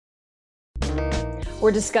We're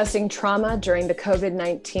discussing trauma during the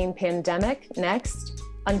COVID-19 pandemic next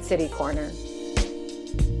on City Corner.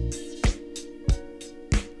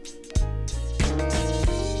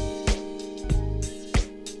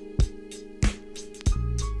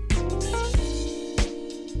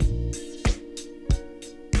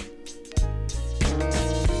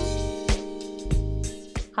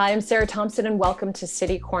 Hi, I'm Sarah Thompson and welcome to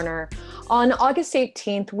City Corner. On August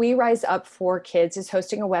 18th, We Rise Up for Kids is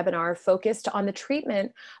hosting a webinar focused on the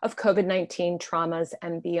treatment of COVID-19 traumas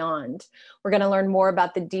and beyond. We're going to learn more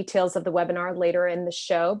about the details of the webinar later in the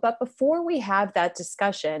show, but before we have that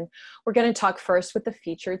discussion, we're going to talk first with the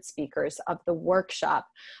featured speakers of the workshop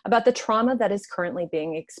about the trauma that is currently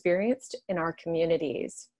being experienced in our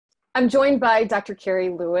communities. I'm joined by Dr. Carrie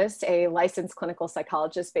Lewis, a licensed clinical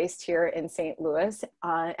psychologist based here in St. Louis,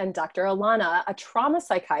 and Dr. Alana, a trauma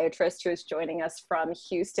psychiatrist who is joining us from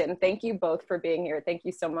Houston. Thank you both for being here. Thank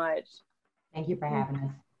you so much. Thank you for having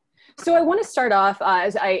us. So I want to start off,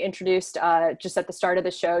 as I introduced just at the start of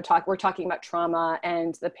the show, we're talking about trauma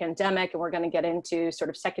and the pandemic, and we're going to get into sort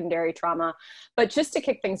of secondary trauma. But just to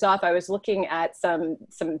kick things off, I was looking at some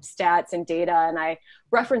stats and data, and I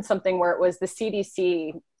referenced something where it was the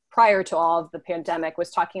CDC prior to all of the pandemic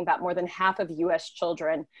was talking about more than half of US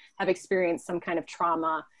children have experienced some kind of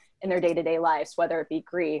trauma in their day-to-day lives, whether it be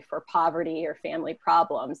grief or poverty or family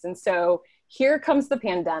problems. And so here comes the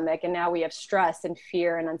pandemic, and now we have stress and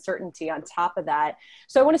fear and uncertainty on top of that.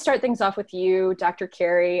 So I want to start things off with you, Dr.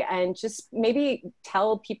 Carrie, and just maybe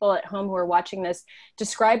tell people at home who are watching this,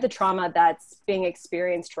 describe the trauma that's being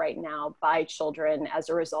experienced right now by children as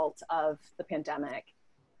a result of the pandemic.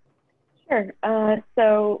 Sure.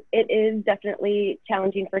 So it is definitely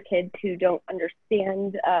challenging for kids who don't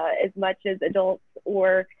understand as much as adults,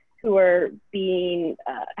 or who are being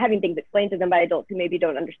having things explained to them by adults who maybe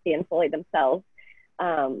don't understand fully themselves.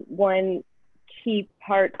 One key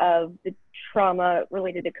part of the trauma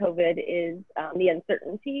related to COVID is the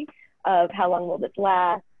uncertainty of how long will this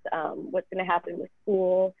last, what's going to happen with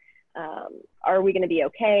school, are we going to be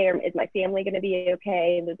okay, or is my family going to be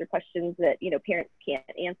okay? And those are questions that parents can't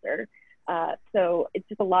answer. So it's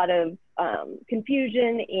just a lot of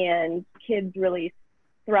confusion, and kids really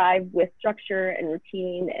thrive with structure and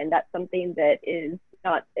routine, and that's something that is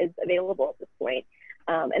not as available at this point.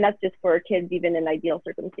 And that's just for kids even in ideal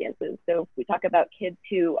circumstances. So if we talk about kids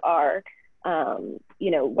who are,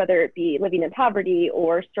 whether it be living in poverty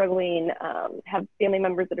or struggling, have family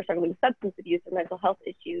members that are struggling with substance abuse or mental health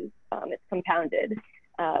issues, it's compounded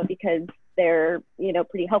because they're,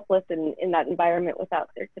 pretty helpless in that environment without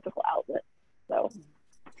their typical outlet. So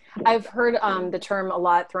I've heard the term a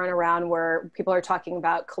lot thrown around where people are talking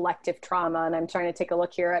about collective trauma, and I'm trying to take a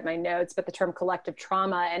look here at my notes, but the term collective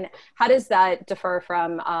trauma, and how does that differ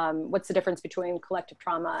from, what's the difference between collective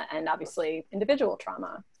trauma and obviously individual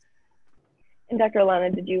trauma? And Dr.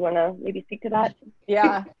 Alana, did you want to maybe speak to that?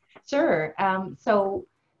 Yeah. Sure. So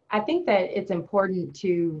I think that it's important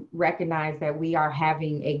to recognize that we are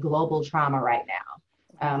having a global trauma right now.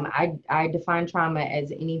 I define trauma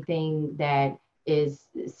as anything that is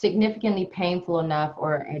significantly painful enough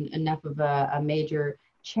or enough of a major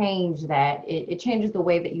change that it changes the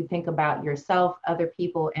way that you think about yourself, other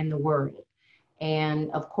people, and the world.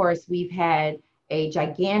 And of course, we've had a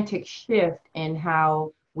gigantic shift in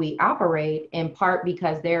how we operate, in part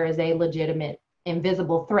because there is a legitimate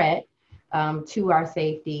invisible threat to our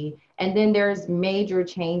safety. And then there's major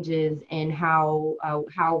changes in how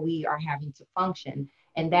we are having to function.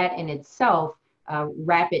 And that in itself,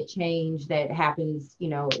 rapid change that happens,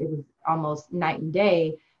 it was almost night and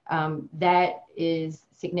day, that is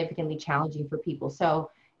significantly challenging for people. So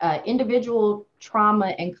individual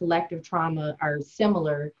trauma and collective trauma are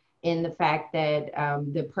similar in the fact that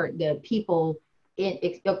the people,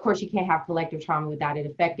 of course, you can't have collective trauma without it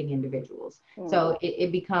affecting individuals. Mm. So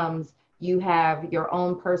it becomes, you have your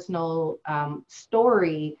own personal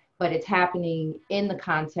story, but it's happening in the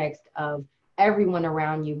context of everyone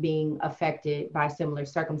around you being affected by similar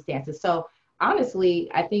circumstances. So honestly,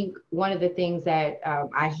 I think one of the things that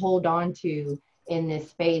I hold on to in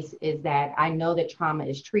this space is that I know that trauma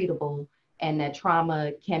is treatable and that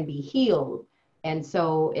trauma can be healed. And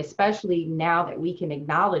so especially now that we can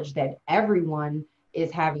acknowledge that everyone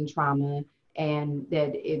is having trauma and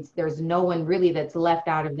that there's no one really that's left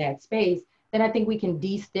out of that space, then I think we can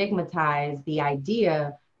destigmatize the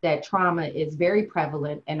idea that trauma is very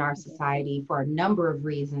prevalent in our society for a number of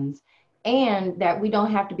reasons, and that we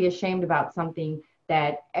don't have to be ashamed about something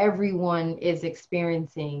that everyone is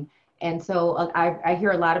experiencing. And so I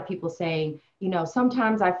hear a lot of people saying, you know,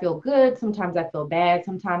 sometimes I feel good, sometimes I feel bad,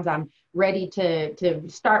 sometimes I'm ready to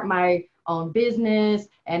start my own business,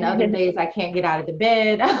 and other days I can't get out of the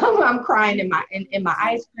bed. I'm crying in my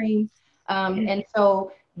ice cream. And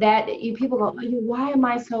so that people go, "Oh, why am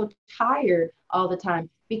I so tired all the time?"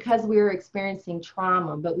 Because we're experiencing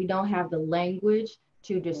trauma, but we don't have the language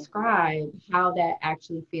to describe how that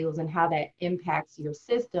actually feels and how that impacts your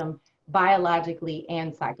system biologically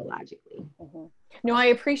and psychologically. Mm-hmm. No, I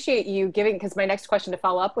appreciate you giving, because my next question to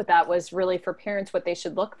follow up with that was really for parents what they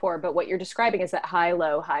should look for. But what you're describing is that high,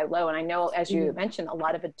 low, high, low. And I know, as you mentioned, a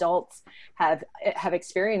lot of adults have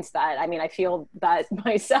experienced that. I mean, I feel that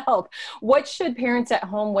myself. What should parents at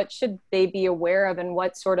home, what should they be aware of, and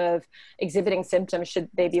what sort of exhibiting symptoms should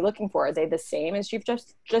they be looking for? Are they the same as you've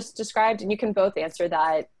just described? And you can both answer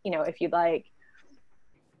that, you know, if you'd like.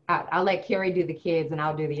 I'll let Carrie do the kids and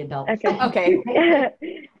I'll do the adults. Okay.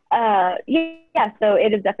 Yeah, so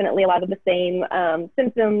it is definitely a lot of the same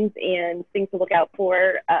symptoms and things to look out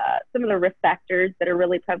for. Some of the risk factors that are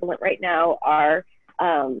really prevalent right now are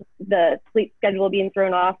the sleep schedule being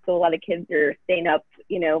thrown off. So a lot of kids are staying up,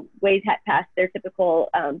 you know, way past their typical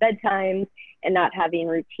bedtimes and not having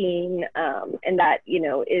routine. And that, you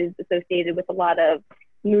know, is associated with a lot of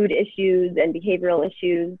mood issues and behavioral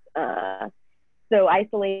issues. So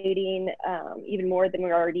isolating even more than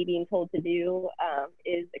we're already being told to do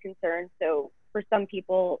is a concern. So for some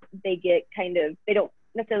people, they get they don't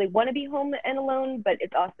necessarily want to be home and alone, but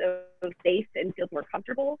it's also safe and feels more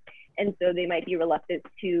comfortable. And so they might be reluctant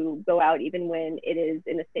to go out even when it is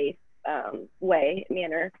in a safe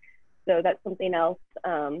manner. So that's something else.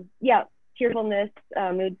 Yeah, tearfulness,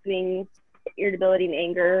 mood swings, irritability, and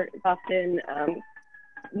anger is often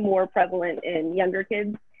more prevalent in younger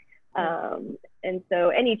kids. And so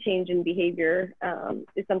any change in behavior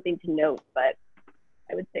is something to note, but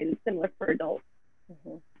I would say it's similar for adults.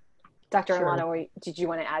 Mm-hmm. Dr. Sure. Alana, did you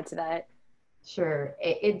want to add to that? Sure.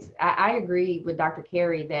 I agree with Dr.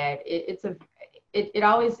 Carey that it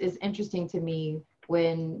always is interesting to me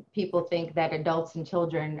when people think that adults and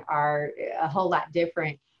children are a whole lot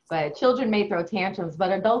different, but children may throw tantrums,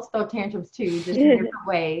 but adults throw tantrums too, just in different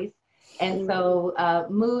ways. And so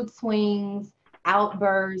mood swings,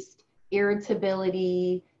 outbursts,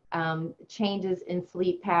 irritability, changes in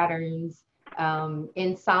sleep patterns,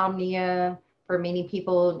 insomnia, for many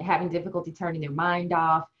people having difficulty turning their mind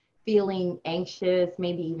off, feeling anxious,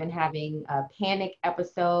 maybe even having panic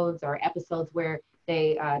episodes or episodes where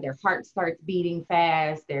their heart starts beating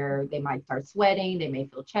fast, they might start sweating, they may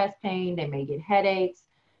feel chest pain, they may get headaches.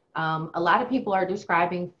 A lot of people are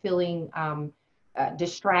describing feeling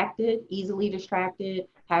distracted, easily distracted,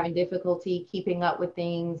 having difficulty keeping up with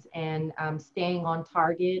things and staying on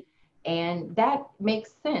target. And that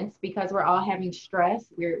makes sense because we're all having stress.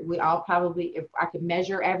 We all probably, if I could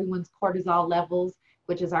measure everyone's cortisol levels,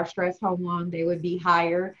 which is our stress hormone, they would be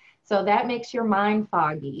higher. So that makes your mind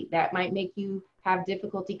foggy. That might make you have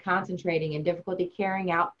difficulty concentrating and difficulty carrying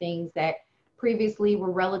out things that previously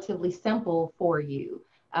were relatively simple for you.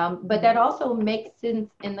 But that also makes sense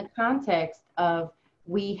in the context of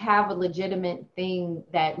we have a legitimate thing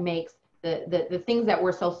that makes the things that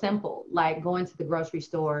were so simple, like going to the grocery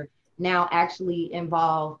store, now actually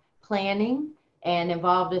involve planning and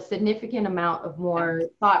involve a significant amount of more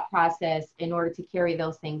thought process in order to carry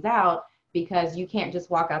those things out, because you can't just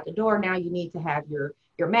walk out the door. Now you need to have your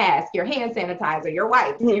mask, your hand sanitizer, your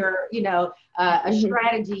wipes, your, a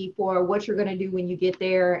strategy for what you're going to do when you get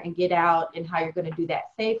there and get out and how you're going to do that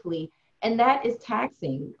safely. And that is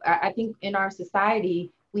taxing. I think in our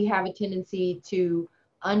society, we have a tendency to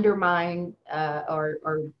undermine or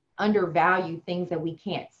undervalue things that we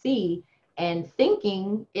can't see. And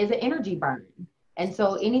thinking is an energy burn. And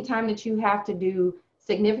so anytime that you have to do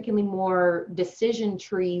significantly more decision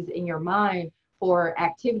trees in your mind for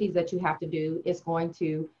activities that you have to do, it's going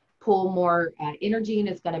to pull more energy and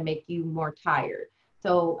it's going to make you more tired.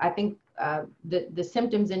 So I think the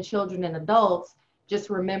symptoms in children and adults,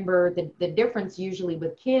 just remember the difference usually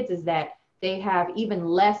with kids is that they have even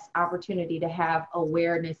less opportunity to have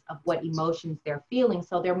awareness of what emotions they're feeling.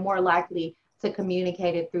 So they're more likely to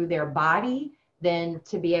communicate it through their body than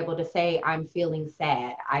to be able to say, I'm feeling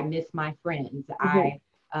sad. I miss my friends. I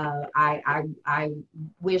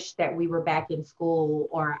wish that we were back in school,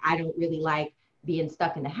 or I don't really like being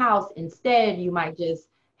stuck in the house. Instead, you might just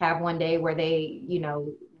have one day where they,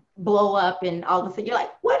 blow up and all of a sudden you're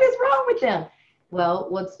like, what is wrong with them? Well,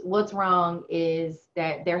 what's wrong is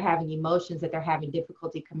that they're having emotions that they're having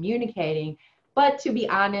difficulty communicating. But to be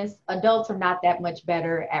honest, adults are not that much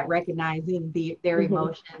better at recognizing their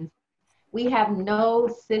emotions. We have no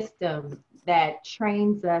system that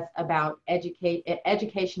trains us about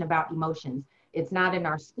education about emotions. It's not in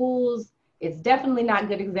our schools. It's definitely not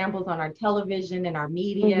good examples on our television and our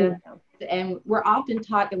media. And we're often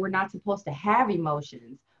taught that we're not supposed to have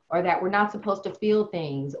emotions, or that we're not supposed to feel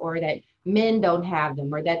things, or that men don't have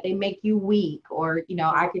them, or that they make you weak, or, you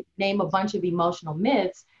know, I could name a bunch of emotional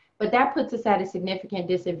myths, but that puts us at a significant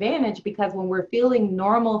disadvantage, because when we're feeling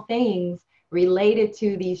normal things related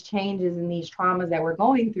to these changes and these traumas that we're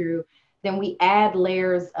going through, then we add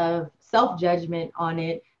layers of self-judgment on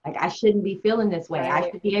it. Like, I shouldn't be feeling this way. I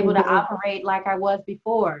should be able to operate like I was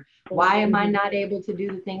before. Why am I not able to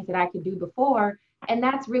do the things that I could do before? And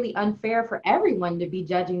that's really unfair for everyone to be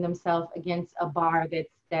judging themselves against a bar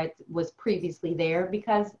that was previously there,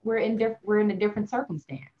 because we're in a different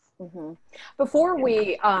circumstance. Before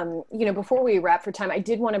we, before we wrap for time, I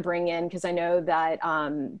did want to bring in, because I know that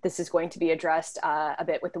this is going to be addressed a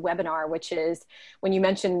bit with the webinar, which is when you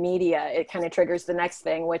mentioned media, it kind of triggers the next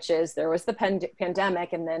thing, which is there was the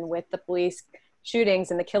pandemic, and then with the police shootings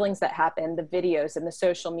and the killings that happened, the videos and the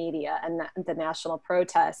social media and the national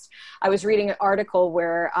protest. I was reading an article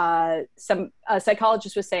where a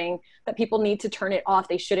psychologist was saying that people need to turn it off.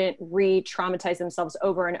 They shouldn't re-traumatize themselves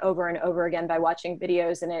over and over and over again by watching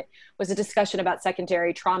videos. And it was a discussion about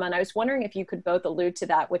secondary trauma. And I was wondering if you could both allude to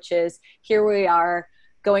that, which is, here we are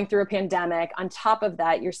going through a pandemic. On top of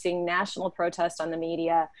that, you're seeing national protest on the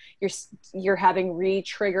media. You're having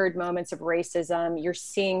re-triggered moments of racism. You're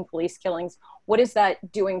seeing police killings. What is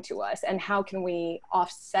that doing to us? And how can we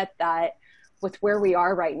offset that with where we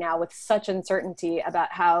are right now, with such uncertainty about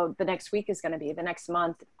how the next week is going to be, the next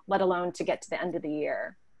month, let alone to get to the end of the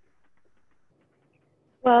year?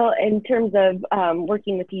 Well, in terms of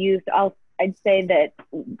working with youth, I'd say that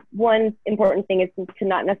one important thing is to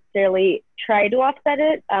not necessarily try to offset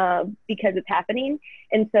it because it's happening.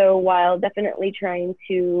 And so while definitely trying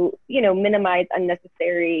to, minimize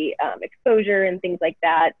unnecessary exposure and things like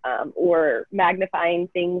that, or magnifying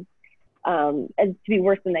things as to be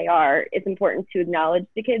worse than they are, it's important to acknowledge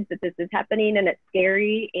to kids that this is happening and it's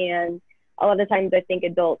scary. And a lot of times I think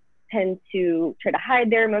adults tend to try to hide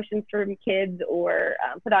their emotions from kids, or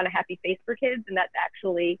put on a happy face for kids. And that's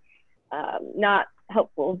actually not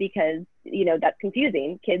helpful, because that's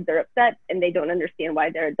confusing. Kids are upset and they don't understand why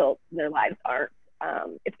their adults in their lives aren't,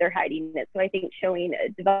 if they're hiding it. So I think showing a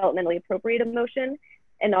developmentally appropriate emotion,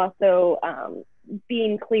 and also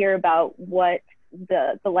being clear about what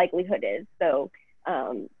the likelihood is. So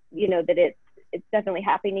that it's definitely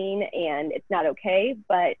happening and it's not okay,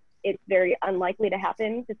 but it's very unlikely to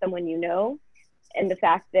happen to someone and the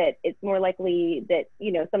fact that it's more likely that,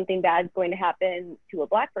 something bad is going to happen to a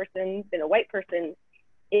Black person than a white person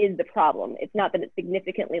is the problem. It's not that it's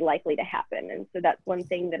significantly likely to happen. And so that's one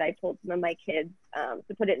thing that I told some of my kids,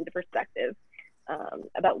 to put it into perspective,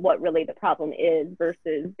 about what really the problem is,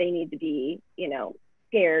 versus they need to be,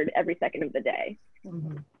 scared every second of the day.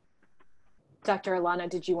 Dr. Alana,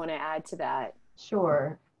 did you want to add to that?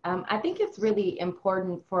 Sure. I think it's really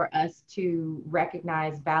important for us to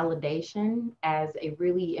recognize validation as a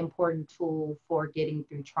really important tool for getting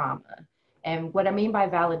through trauma. And what I mean by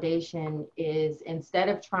validation is, instead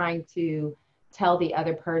of trying to tell the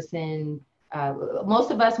other person, most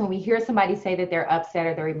of us, when we hear somebody say that they're upset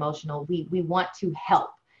or they're emotional, we want to help.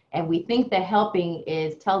 And we think that helping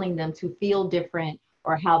is telling them to feel different,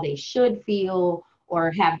 or how they should feel,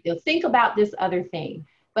 or they'll think about this other thing.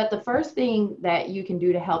 But the first thing that you can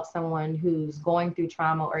do to help someone who's going through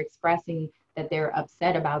trauma or expressing that they're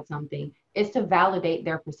upset about something is to validate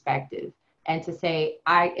their perspective, and to say,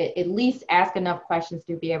 at least ask enough questions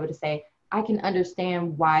to be able to say, I can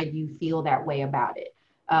understand why you feel that way about it.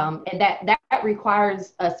 And that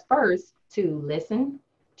requires us first to listen,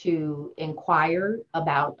 to inquire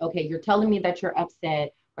about, okay, you're telling me that you're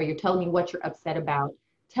upset, or you're telling me what you're upset about.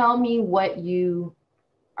 Tell me what you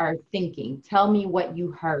are thinking. Tell me what you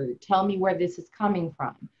heard. Tell me where this is coming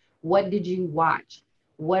from. What did you watch?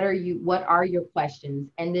 What are your questions?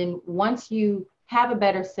 And then once you have a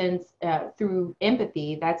better sense through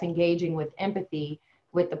empathy, that's engaging with empathy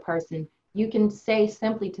with the person, you can say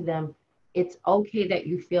simply to them, it's okay that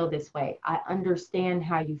you feel this way. I understand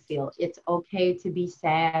how you feel. It's okay to be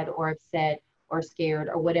sad or upset or scared,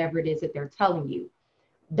 or whatever it is that they're telling you.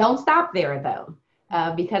 Don't stop there though,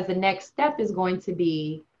 because the next step is going to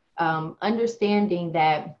be understanding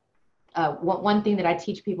that one thing that I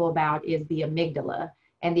teach people about is the amygdala.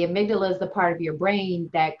 And the amygdala is the part of your brain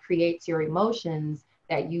that creates your emotions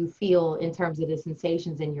that you feel in terms of the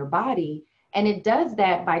sensations in your body. And it does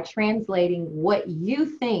that by translating what you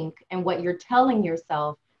think and what you're telling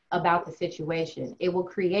yourself about the situation. It will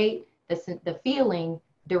create the feeling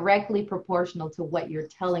directly proportional to what you're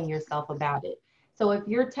telling yourself about it. So if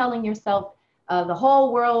you're telling yourself the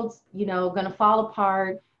whole world's, going to fall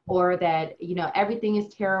apart, or that, everything is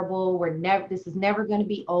terrible, this is never going to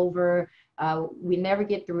be over, we never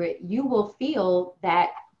get through it, you will feel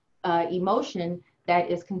that emotion that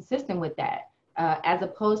is consistent with that, as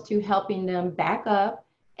opposed to helping them back up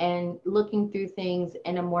and looking through things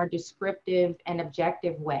in a more descriptive and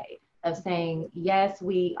objective way of saying, yes,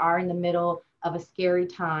 we are in the middle of a scary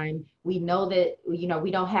time. We know that, we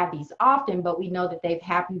don't have these often, but we know that they've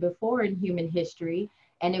happened before in human history.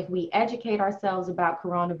 And if we educate ourselves about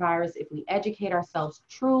coronavirus, if we educate ourselves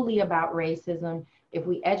truly about racism, if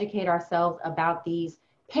we educate ourselves about these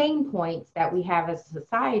pain points that we have as a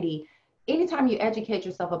society, anytime you educate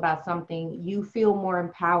yourself about something, you feel more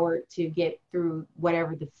empowered to get through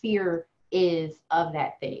whatever the fear is of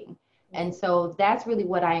that thing. And so that's really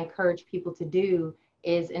what I encourage people to do,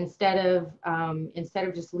 is instead of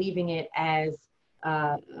just leaving it as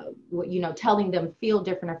telling them feel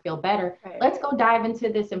different or feel better, right, let's go dive into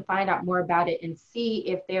this and find out more about it and see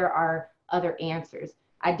if there are other answers.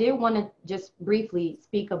 I did want to just briefly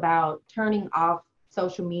speak about turning off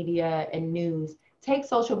social media and news. Take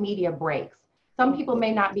social media breaks. Some people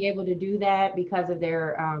may not be able to do that because of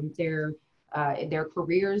their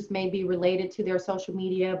careers may be related to their social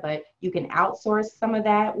media, but you can outsource some of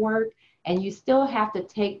that work. And you still have to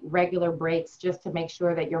take regular breaks just to make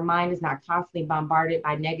sure that your mind is not constantly bombarded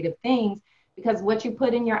by negative things, because what you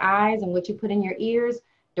put in your eyes and what you put in your ears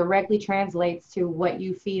directly translates to what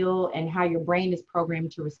you feel and how your brain is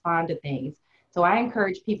programmed to respond to things. So I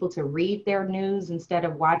encourage people to read their news instead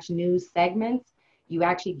of watch news segments. You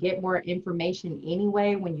actually get more information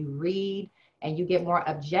anyway when you read, and you get more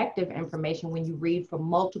objective information when you read from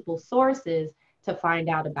multiple sources to find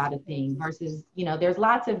out about a thing versus, there's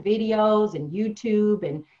lots of videos and YouTube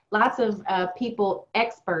and lots of people,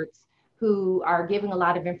 experts, who are giving a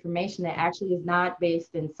lot of information that actually is not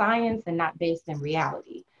based in science and not based in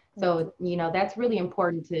reality. So, that's really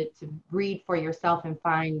important to read for yourself and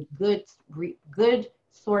find good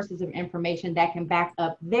sources of information that can back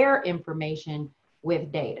up their information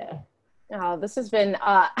with data. Oh, this has been,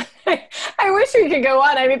 I wish we could go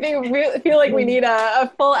on. I feel like we need a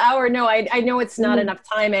full hour. No, I know it's not enough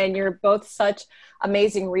time, and you're both such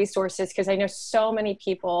amazing resources, because I know so many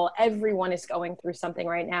people, everyone is going through something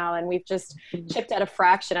right now, and we've just chipped at a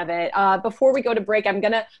fraction of it. Before we go to break, I'm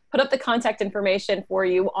going to put up the contact information for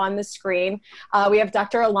you on the screen. We have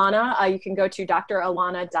Dr. Alana. You can go to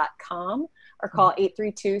dralana.com or call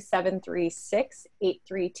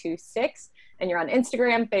 832-736-8326. And you're on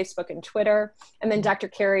Instagram, Facebook, and Twitter. And then Dr.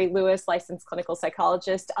 Carrie Lewis, licensed clinical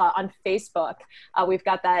psychologist, on Facebook. We've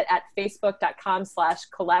got that at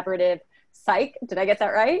facebook.com/collaborative psych. Did I get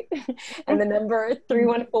that right? And the number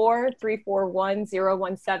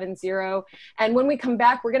 314-341-0170. And when we come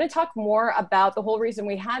back, we're going to talk more about the whole reason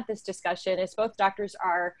we had this discussion is both doctors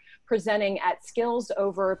are presenting at Skills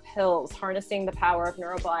Over Pills, harnessing the power of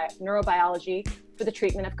neurobiology for the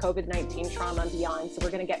treatment of COVID-19 trauma and beyond. So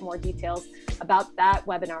we're going to get more details about that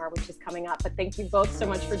webinar, which is coming up. But thank you both so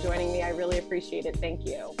much for joining me. I really appreciate it. Thank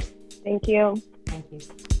you. Thank you. Thank you.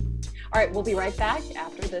 All right, we'll be right back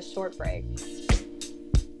after this short break.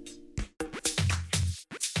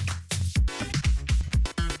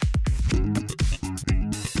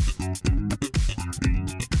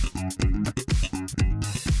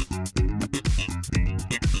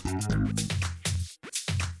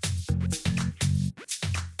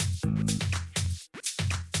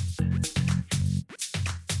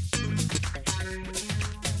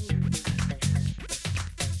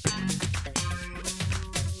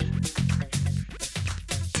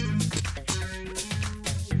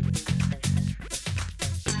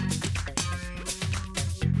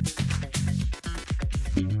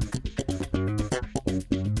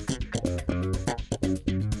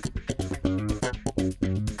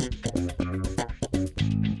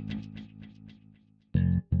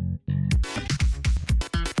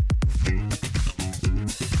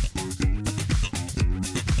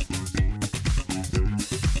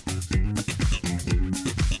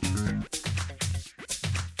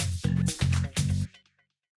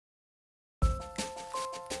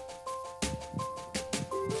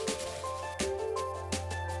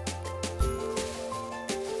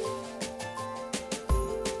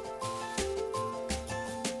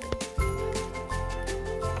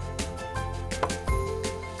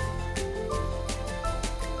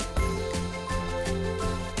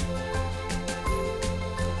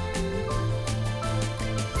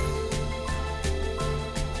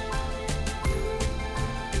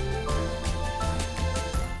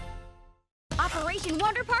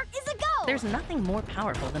 There's nothing more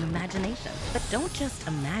powerful than imagination. But don't just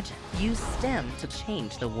imagine. Use STEM to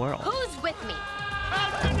change the world. Who's with me?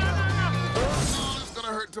 Oh, it's gonna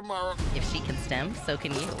hurt tomorrow. If she can STEM, so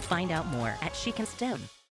can you. Find out more at She Can STEM.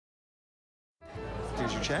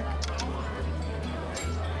 Here's your check.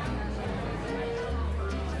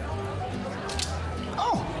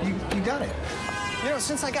 Oh, you got it. You know,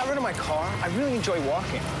 since I got rid of my car, I really enjoy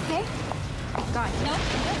walking. Okay. God, no.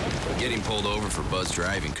 Getting pulled over for buzz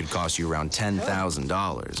driving could cost you around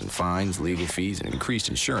 $10,000 in fines, legal fees, and increased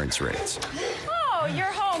insurance rates. Oh, you're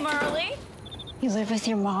home early. You live with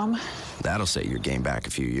your mom? That'll set your game back a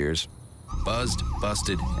few years. Buzzed,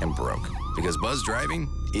 busted, and broke. Because buzz driving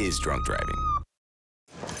is drunk driving.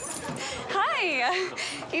 Hi.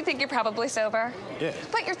 You think you're probably sober? Yeah.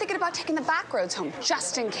 But you're thinking about taking the back roads home,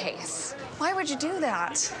 just in case. Why would you do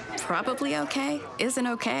that? Probably okay isn't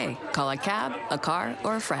okay. Call a cab, a car,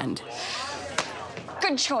 or a friend.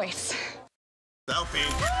 Good choice.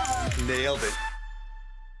 Selfie. Nailed it.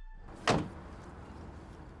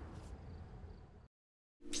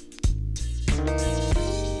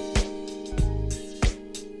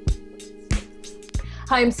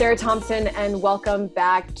 Hi, I'm Sarah Thompson, and welcome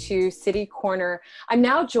back to City Corner. I'm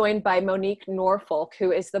now joined by Monique Norfolk,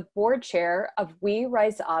 who is the board chair of We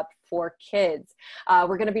Rise Up for Kids.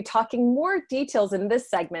 We're going to be talking more details in this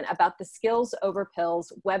segment about the Skills Over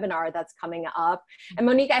Pills webinar that's coming up. And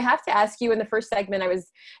Monique, I have to ask you, in the first segment, I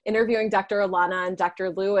was interviewing Dr. Alana and Dr.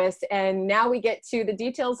 Lewis, and now we get to the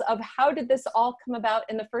details of how did this all come about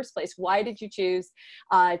in the first place? Why did you choose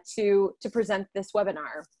to present this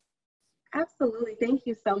webinar? Absolutely. Thank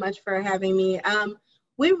you so much for having me.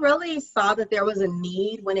 We really saw that there was a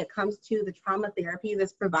need when it comes to the trauma therapy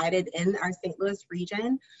that's provided in our St. Louis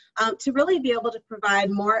region to really be able to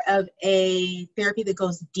provide more of a therapy that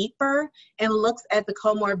goes deeper and looks at the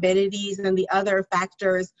comorbidities and the other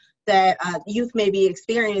factors that youth may be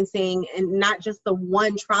experiencing, and not just the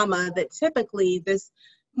one trauma that typically this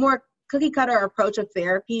more cookie cutter approach of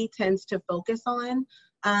therapy tends to focus on.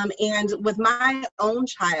 And with my own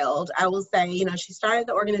child, I will say, you know, she started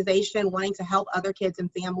the organization wanting to help other kids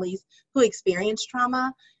and families who experience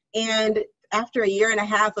trauma. And after a year and a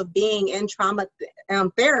half of being in trauma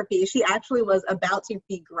therapy, she actually was about to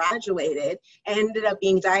be graduated and ended up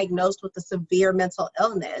being diagnosed with a severe mental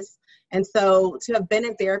illness. And so to have been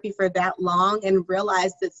in therapy for that long and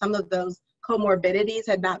realize that some of those comorbidities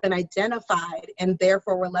had not been identified and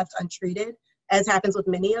therefore were left untreated, as happens with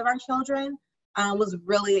many of our children, was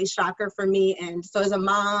really a shocker for me. And so as a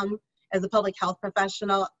mom, as a public health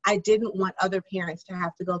professional, I didn't want other parents to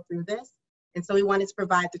have to go through this. And so we wanted to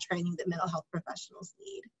provide the training that mental health professionals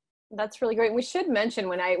need. That's really great. We should mention,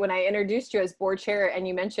 when I introduced you as board chair and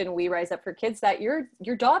you mentioned We Rise Up for Kids, that your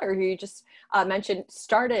daughter, who you just mentioned,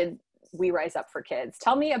 started We Rise Up for Kids.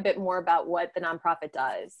 Tell me a bit more about what the nonprofit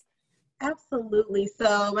does. Absolutely.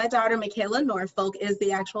 So my daughter, Michaela Norfolk, is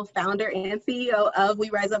the actual founder and CEO of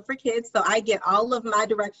We Rise Up for Kids. So I get all of my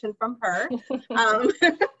direction from her.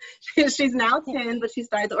 She's now 10, but she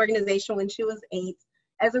started the organization when she was 8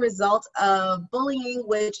 as a result of bullying,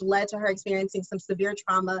 which led to her experiencing some severe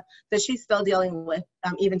trauma that she's still dealing with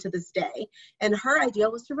even to this day. And her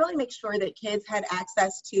idea was to really make sure that kids had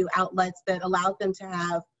access to outlets that allowed them to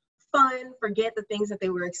have fun, forget the things that they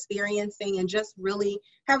were experiencing, and just really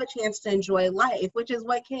have a chance to enjoy life, which is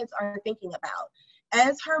what kids are thinking about.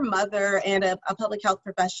 As her mother and a public health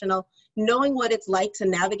professional, knowing what it's like to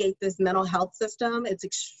navigate this mental health system, it's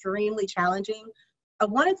extremely challenging. I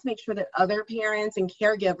wanted to make sure that other parents and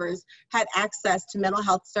caregivers had access to mental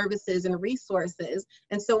health services and resources.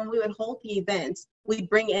 And so when we would hold the events, we'd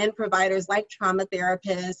bring in providers like trauma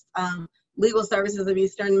therapists, Legal Services of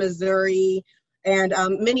Eastern Missouri, and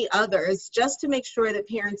many others, just to make sure that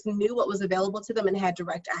parents knew what was available to them and had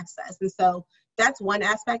direct access. And so that's one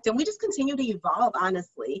aspect. And we just continue to evolve,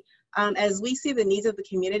 honestly. As we see the needs of the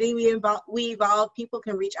community, we evolve. People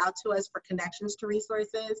can reach out to us for connections to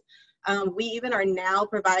resources. We even are now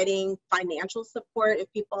providing financial support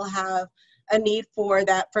if people have a need for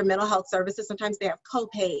that, for mental health services. Sometimes they have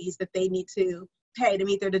co-pays that they need to pay to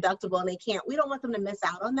meet their deductible, and they can't. We don't want them to miss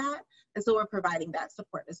out on that. And so we're providing that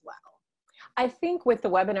support as well. I think with the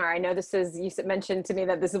webinar, I know this is, you mentioned to me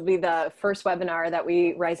that this will be the first webinar that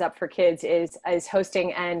We Rise Up for Kids is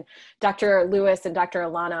hosting, and Dr. Lewis and Dr.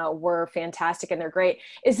 Alana were fantastic and they're great.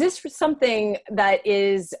 Is this something that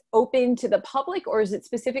is open to the public, or is it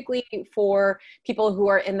specifically for people who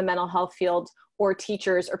are in the mental health field or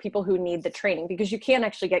teachers or people who need the training? Because you can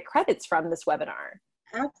actually get credits from this webinar.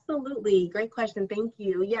 Absolutely. Great question. Thank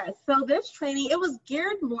you. Yes. So this training, it was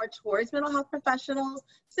geared more towards mental health professionals,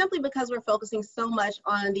 simply because we're focusing so much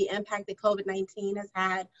on the impact that COVID-19 has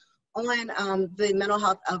had the mental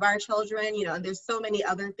health of our children, you know, and there's so many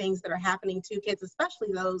other things that are happening to kids, especially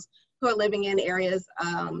those who are living in areas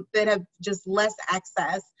that have just less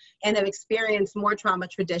access and have experienced more trauma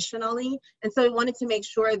traditionally. And so we wanted to make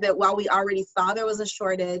sure that while we already saw there was a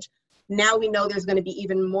shortage, now we know there's going to be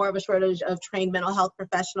even more of a shortage of trained mental health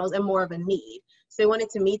professionals and more of a need. So we wanted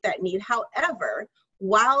to meet that need. However,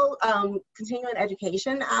 while continuing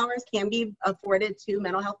education hours can be afforded to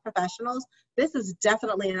mental health professionals, this is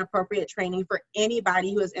definitely an appropriate training for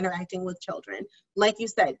anybody who is interacting with children. Like you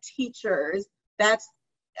said, teachers, that's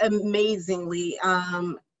amazingly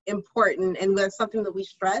important, and that's something that we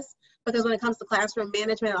stress, because when it comes to classroom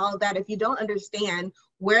management and all of that, if you don't understand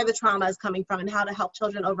where the trauma is coming from and how to help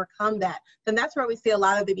children overcome that, then that's where we see a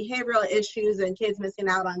lot of the behavioral issues and kids missing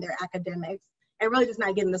out on their academics and really just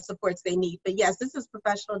not getting the supports they need. But yes, this is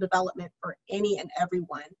professional development for any and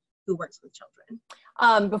everyone who works with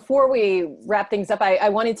children. Before we wrap things up, I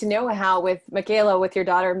wanted to know how with Michaela, with your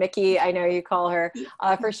daughter, Mickey, I know you call her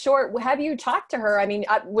for short, have you talked to her? I mean,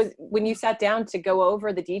 when you sat down to go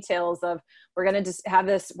over the details of, we're going to just have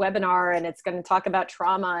this webinar and it's going to talk about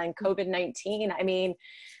trauma and COVID-19. I mean,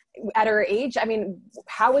 at her age, I mean,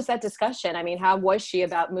 how was that discussion? I mean, how was she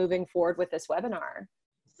about moving forward with this webinar?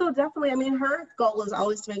 So definitely, I mean, her goal is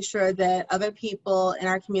always to make sure that other people in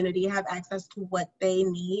our community have access to what they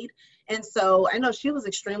need. And so I know she was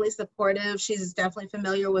extremely supportive. She's definitely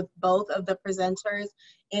familiar with both of the presenters.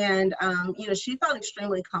 And, you know, she felt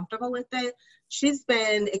extremely comfortable with it. She's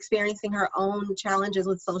been experiencing her own challenges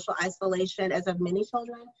with social isolation, as have many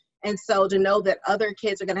children. And so to know that other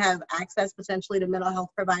kids are going to have access potentially to mental health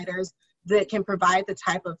providers that can provide the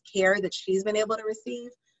type of care that she's been able to receive,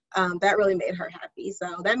 that really made her happy.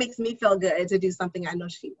 So that makes me feel good to do something I know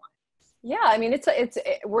she wants. Yeah, I mean,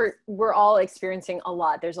 we're all experiencing a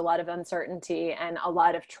lot. There's a lot of uncertainty and a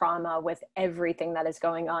lot of trauma with everything that is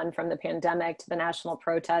going on, from the pandemic to the national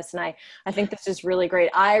protests. And I think this is really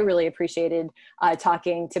great. I really appreciated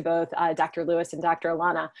talking to both Dr. Lewis and Dr.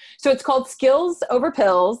 Alana. So it's called Skills Over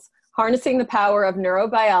Pills: Harnessing the Power of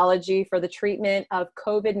Neurobiology for the Treatment of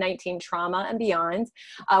COVID-19 Trauma and Beyond.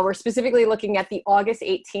 We're specifically looking at the August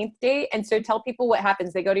 18th date. And so tell people what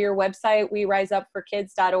happens. They go to your website,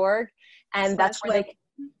 weriseupforkids.org, and that's where they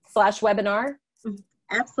 /webinar.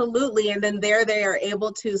 Absolutely. And then there they are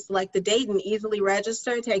able to select the date and easily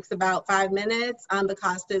register. It takes about 5 minutes. The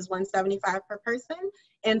cost is $175 per person.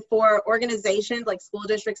 And for organizations like school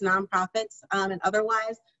districts, nonprofits, and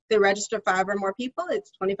otherwise, they register 5 or more people,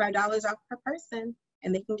 it's $25 off per person,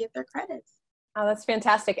 and they can get their credits. Oh, that's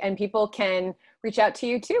fantastic. And people can reach out to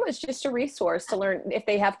you too. It's just a resource to learn if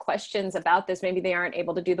they have questions about this. Maybe they aren't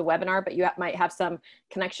able to do the webinar, but you might have some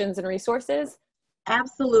connections and resources.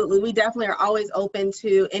 Absolutely. We definitely are always open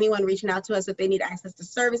to anyone reaching out to us if they need access to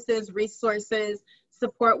services, resources,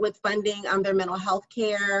 support with funding their mental health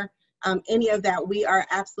care, any of that. We are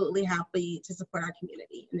absolutely happy to support our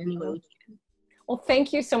community in any way we can. Well,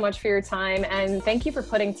 thank you so much for your time, and thank you for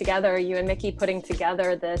putting together, you and Mickey putting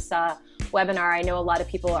together this webinar. I know a lot of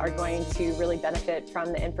people are going to really benefit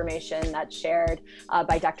from the information that's shared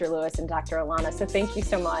by Dr. Lewis and Dr. Alana. So thank you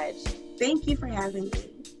so much. Thank you for having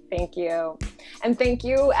me. Thank you. And thank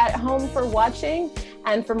you at home for watching.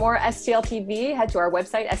 And for more STL TV, head to our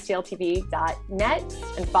website, stltv.net,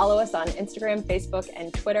 and follow us on Instagram, Facebook,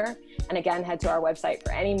 and Twitter. And again, head to our website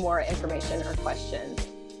for any more information or questions.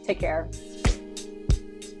 Take care.